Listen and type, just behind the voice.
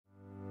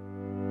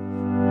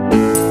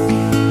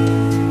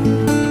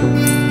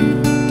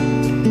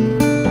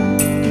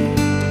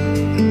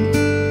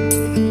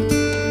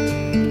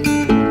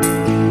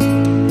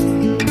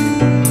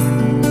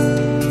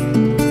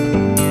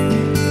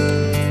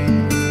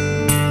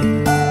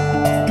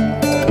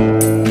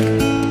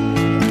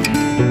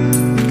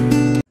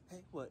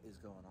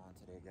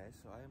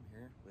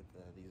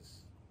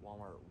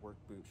work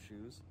boot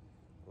shoes,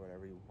 or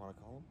whatever you want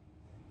to call them.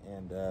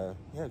 And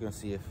yeah, gonna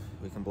see if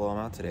we can blow them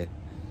out today.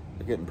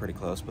 They're getting pretty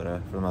close, but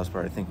for the most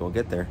part, I think we'll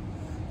get there.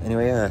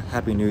 Anyway,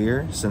 Happy New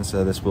Year, since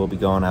this will be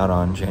going out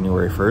on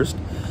January 1st.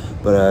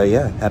 But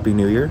yeah, Happy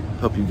New Year.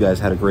 Hope you guys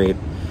had a great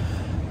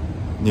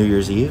New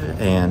Year's Eve.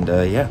 And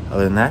yeah,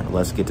 other than that,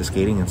 let's get to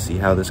skating and see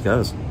how this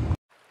goes.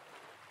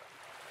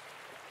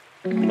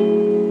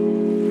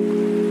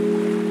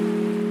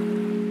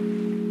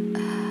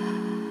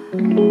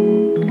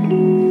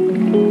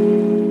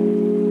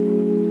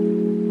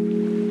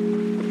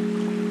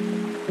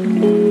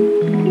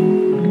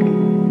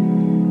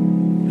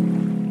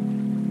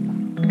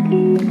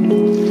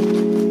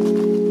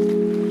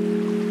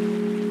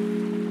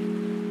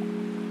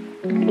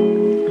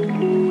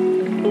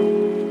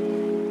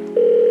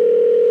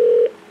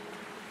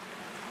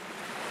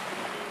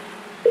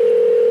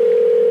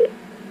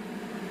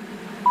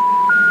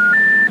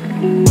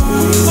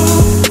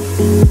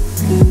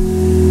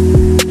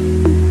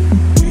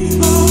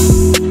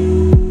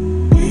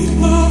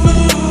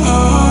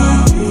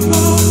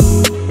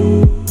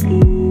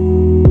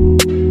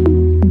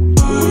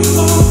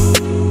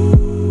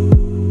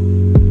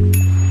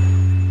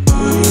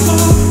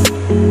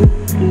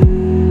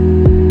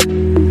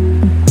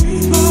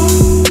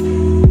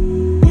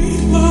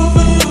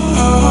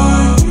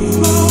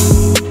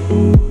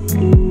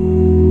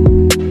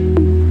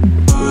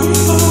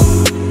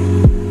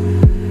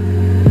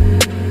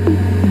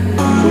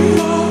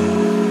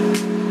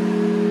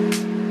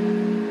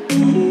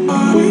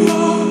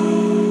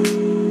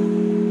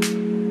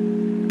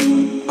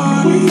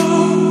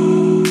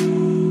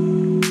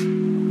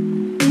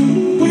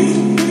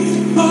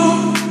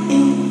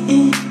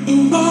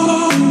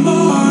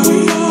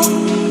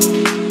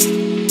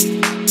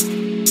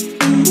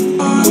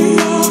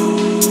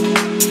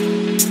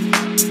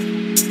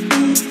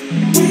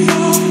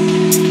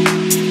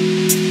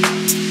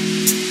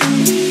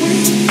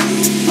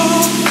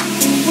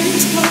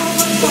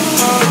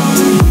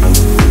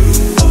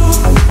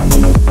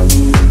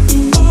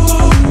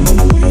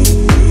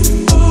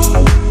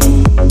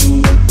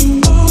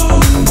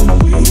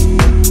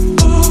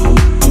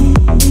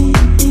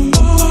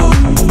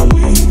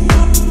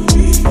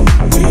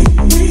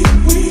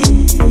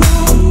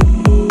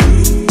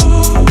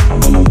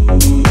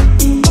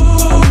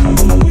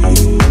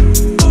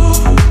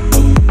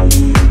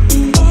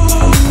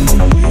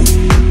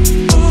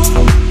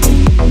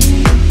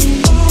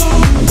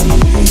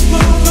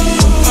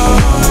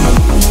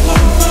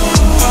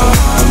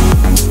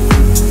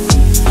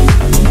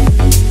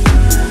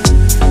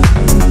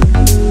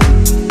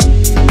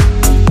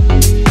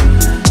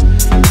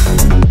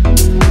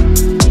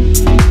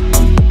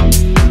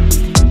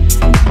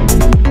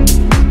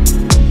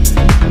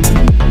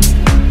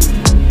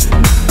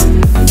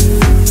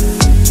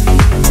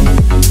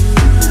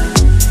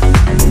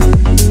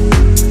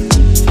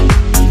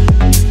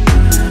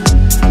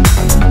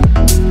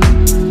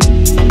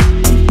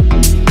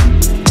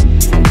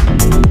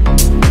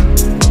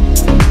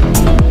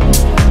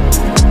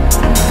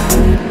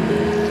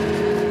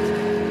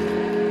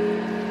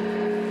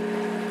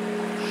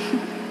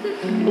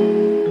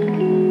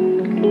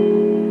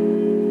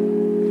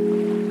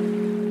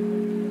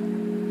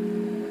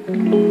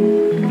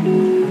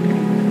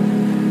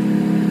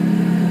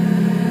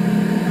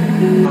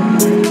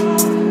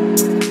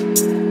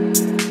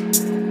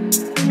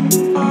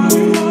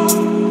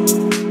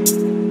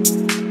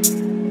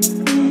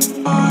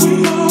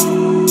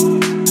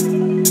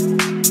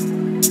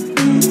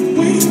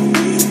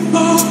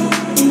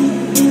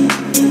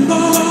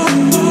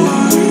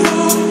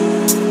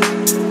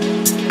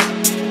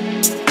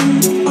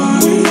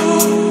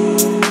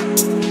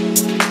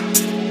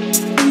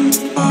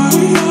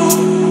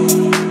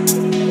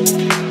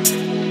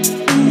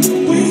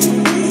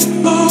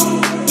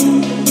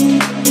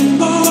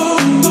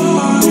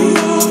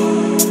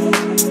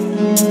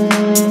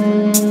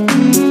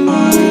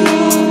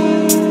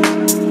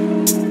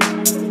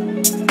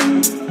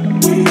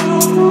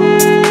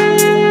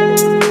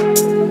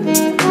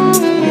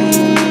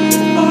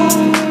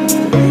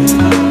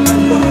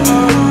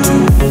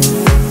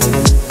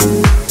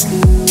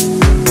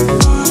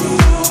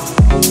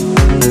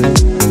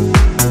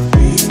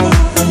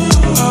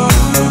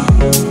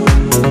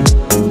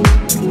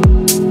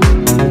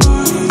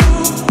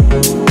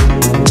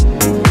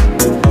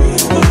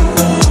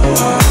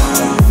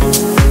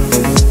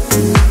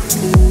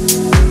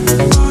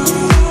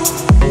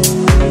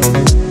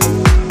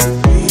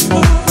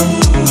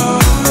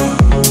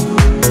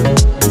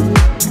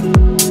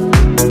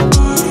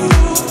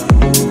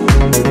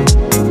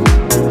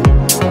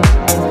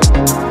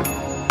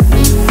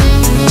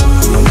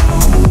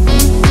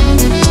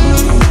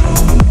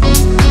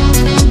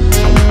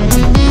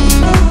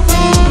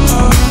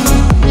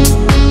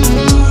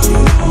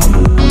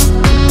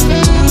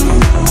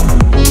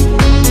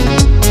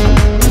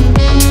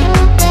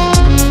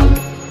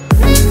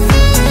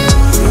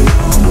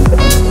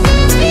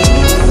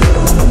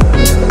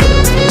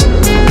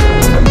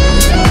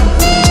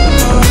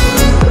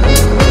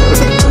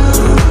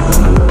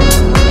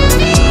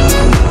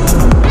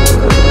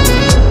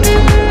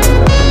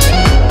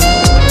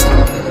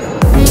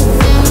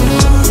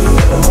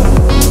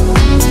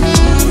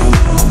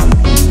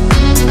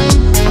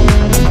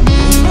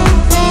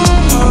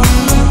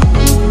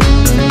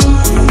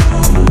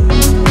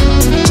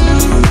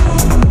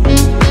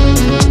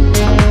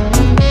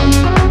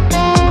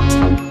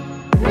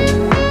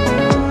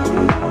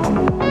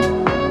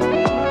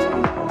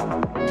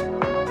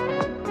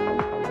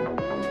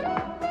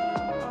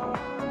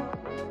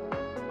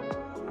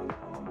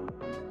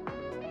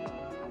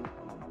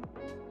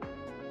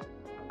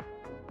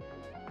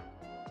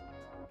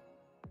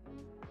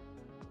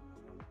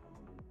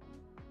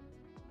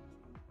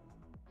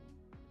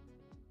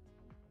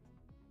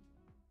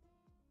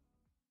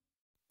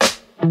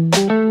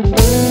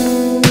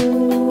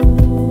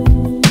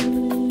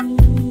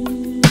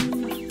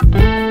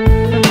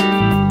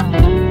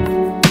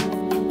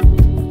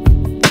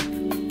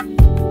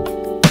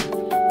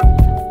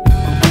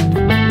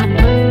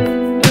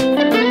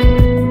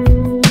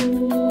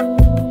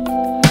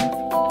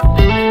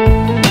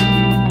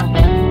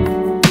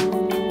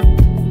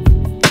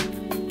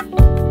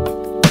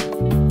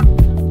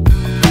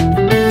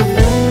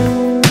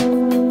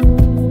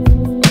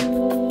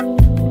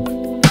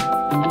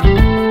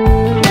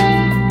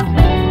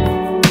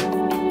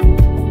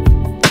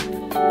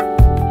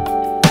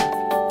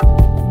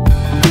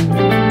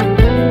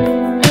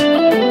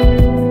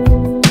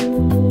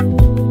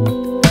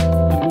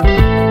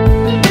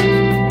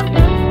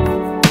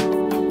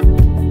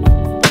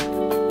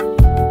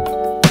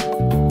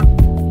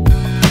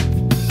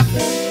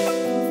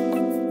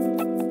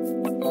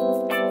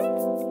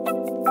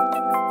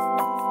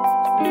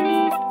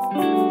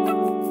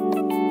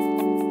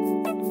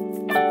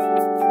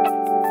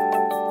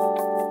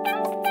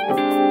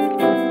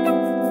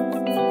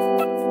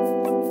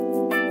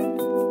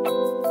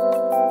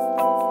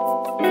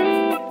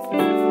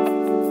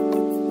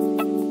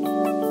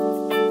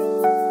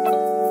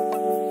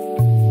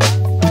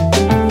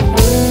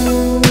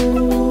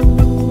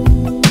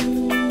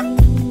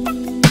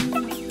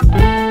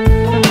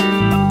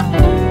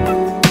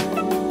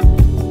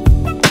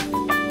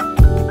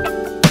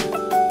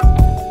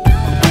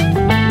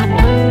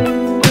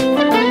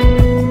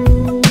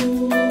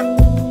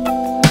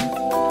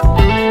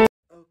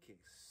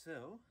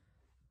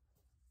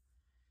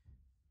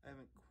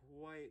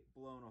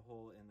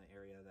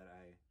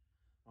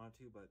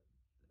 to, but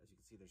as you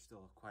can see, there's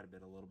still quite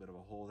a little bit of a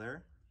hole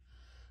there.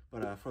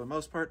 But for the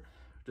most part,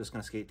 just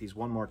gonna skate these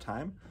one more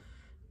time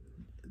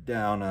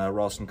down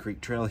Ralston Creek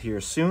Trail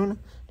here soon.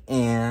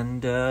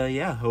 And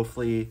yeah,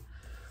 hopefully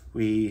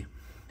we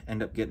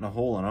end up getting a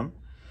hole in them,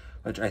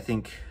 which I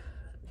think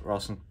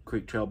Ralston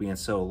Creek Trail being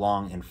so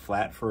long and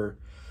flat for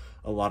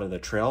a lot of the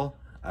trail,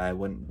 I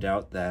wouldn't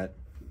doubt that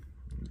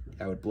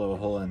I would blow a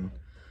hole in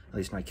at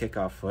least my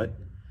kickoff foot.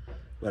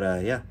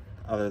 But yeah,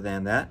 other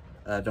than that,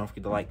 don't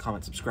forget to like,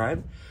 comment,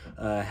 subscribe.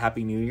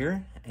 Happy New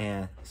Year,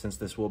 and since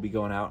this will be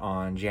going out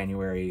on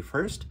January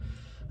 1st,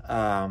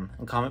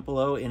 and comment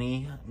below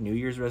any New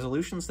Year's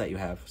resolutions that you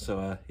have.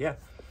 So yeah,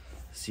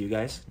 see you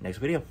guys next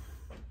video.